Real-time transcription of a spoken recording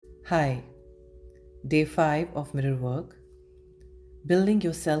Hi, Day 5 of Mirror Work, Building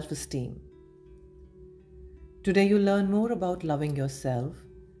Your Self-Esteem. Today you learn more about loving yourself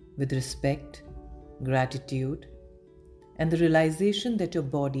with respect, gratitude, and the realization that your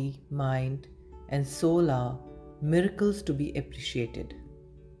body, mind, and soul are miracles to be appreciated.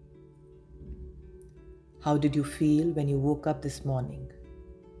 How did you feel when you woke up this morning?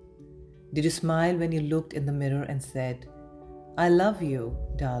 Did you smile when you looked in the mirror and said, "I love you,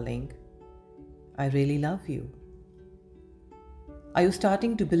 darling. I really love you"? Are you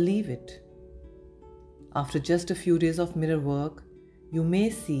starting to believe it? After just a few days of mirror work, you may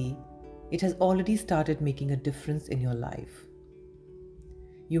see it has already started making a difference in your life.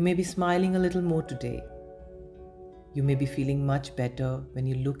 You may be smiling a little more today. You may be feeling much better when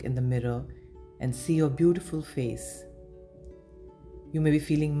you look in the mirror and see your beautiful face. You may be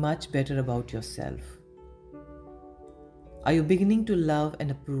feeling much better about yourself. Are you beginning to love and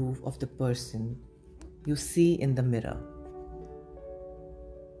approve of the person you see in the mirror?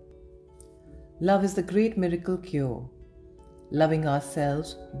 Love is the great miracle cure. Loving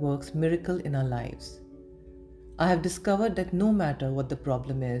ourselves works miracle in our lives. I have discovered that no matter what the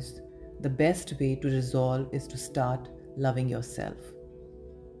problem is, the best way to resolve is to start loving yourself.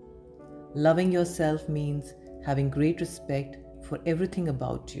 Loving yourself means having great respect for everything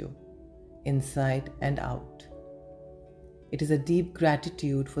about you, inside and out. It is a deep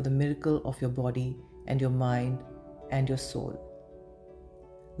gratitude for the miracle of your body and your mind and your soul.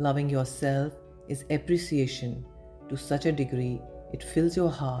 Loving yourself is appreciation to such a degree it fills your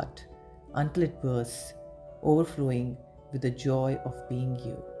heart until it bursts, overflowing with the joy of being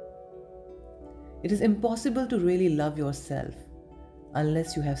you. It is impossible to really love yourself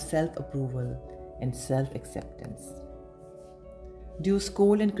unless you have self-approval and self-acceptance. Do you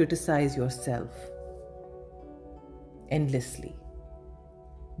scold and criticize yourself endlessly?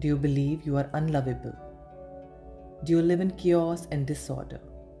 Do you believe you are unlovable? Do you live in chaos and disorder?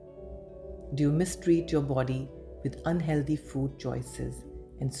 Do you mistreat your body with unhealthy food choices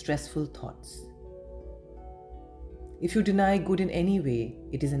and stressful thoughts? If you deny good in any way,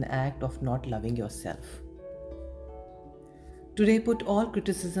 it is an act of not loving yourself. Today, put all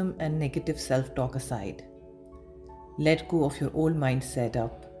criticism and negative self-talk aside. Let go of your old mind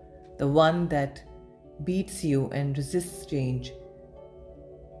setup, the one that beats you and resists change.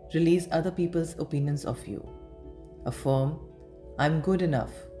 Release other people's opinions of you. Affirm, "I'm good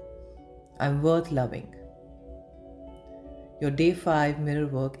enough. I'm worth loving." Your Day 5 mirror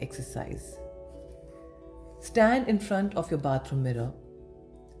work exercise. Stand in front of your bathroom mirror.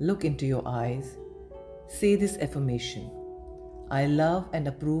 Look into your eyes. Say this affirmation: "I love and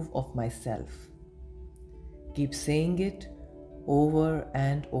approve of myself." Keep saying it over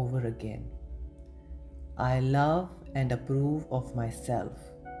and over again. I love and approve of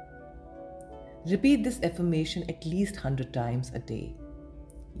myself. Repeat this affirmation at least 100 times a day.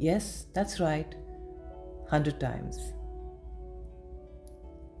 Yes, that's right, 100 times.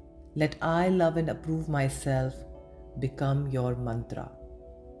 Let "I love and approve myself" become your mantra.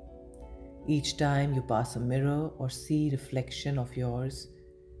 Each time you pass a mirror or see reflection of yours,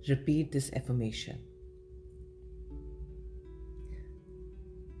 repeat this affirmation.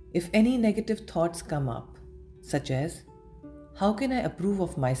 If any negative thoughts come up, such as, "How can I approve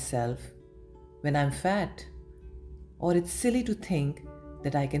of myself when I'm fat?" or "It's silly to think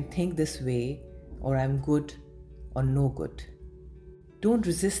that I can think this way," or "I'm good or no good," don't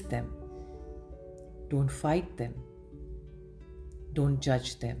resist them. Don't fight them. Don't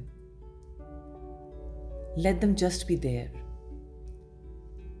judge them. Let them just be there.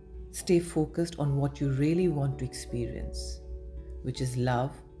 Stay focused on what you really want to experience, which is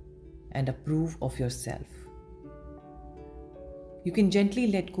love and approve of yourself. You can gently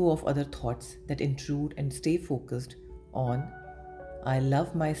let go of other thoughts that intrude and stay focused on "I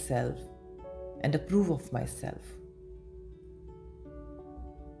love myself and approve of myself."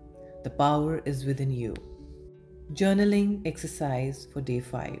 The power is within you. Journaling exercise for Day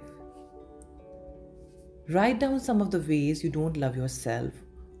 5. Write down some of the ways you don't love yourself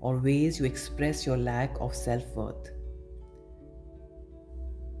or ways you express your lack of self-worth.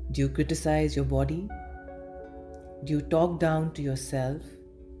 Do you criticize your body? Do you talk down to yourself?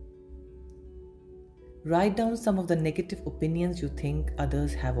 Write down some of the negative opinions you think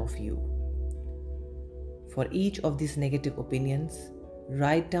others have of you. For each of these negative opinions,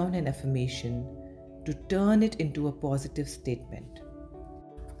 write down an affirmation to turn it into a positive statement.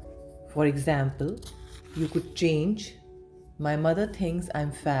 For example, you could change, "My mother thinks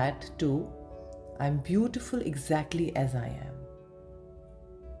I'm fat," to "I'm beautiful exactly as I am."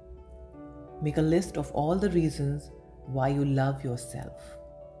 Make a list of all the reasons why you love yourself.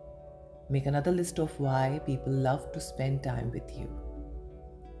 Make another list of why people love to spend time with you.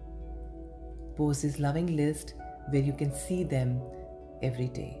 Post this loving list where you can see them every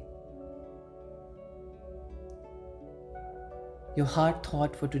day. Your heart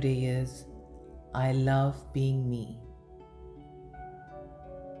thought for today is, I love being me.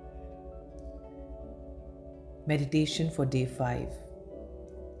 Meditation for day 5.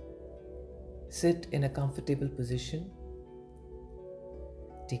 Sit in a comfortable position.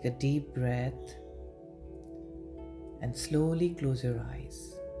 Take a deep breath and slowly close your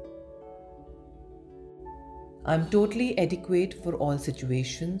eyes. I'm totally adequate for all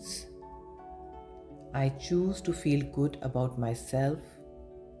situations. I choose to feel good about myself.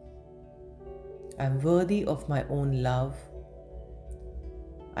 I'm worthy of my own love.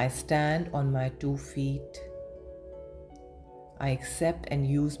 I stand on my 2 feet. I accept and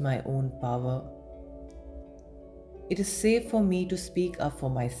use my own power. It is safe for me to speak up for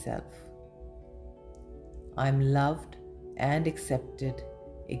myself. I'm loved and accepted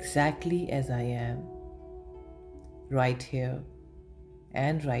exactly as I am, right here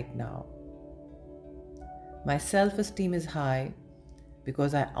and right now. My self-esteem is high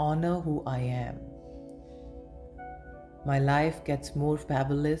because I honor who I am. My life gets more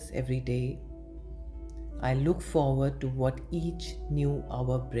fabulous every day. I look forward to what each new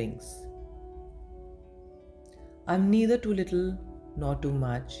hour brings. I'm neither too little nor too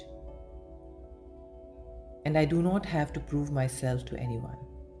much, and I do not have to prove myself to anyone.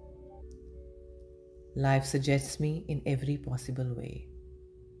 Life suggests me in every possible way.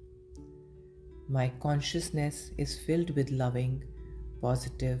 My consciousness is filled with loving,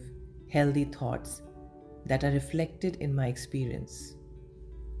 positive, healthy thoughts that are reflected in my experience.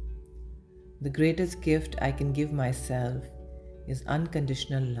 The greatest gift I can give myself is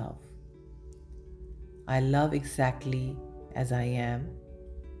unconditional love. I love exactly as I am.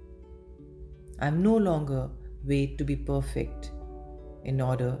 I'm no longer wait to be perfect in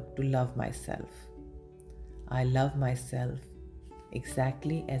order to love myself. I love myself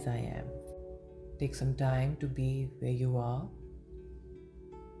exactly as I am. Take some time to be where you are,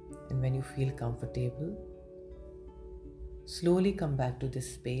 and when you feel comfortable, slowly come back to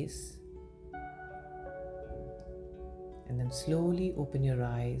this space and then slowly open your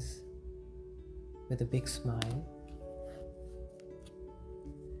eyes with a big smile.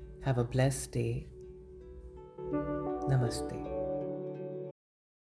 Have a blessed day. Namaste.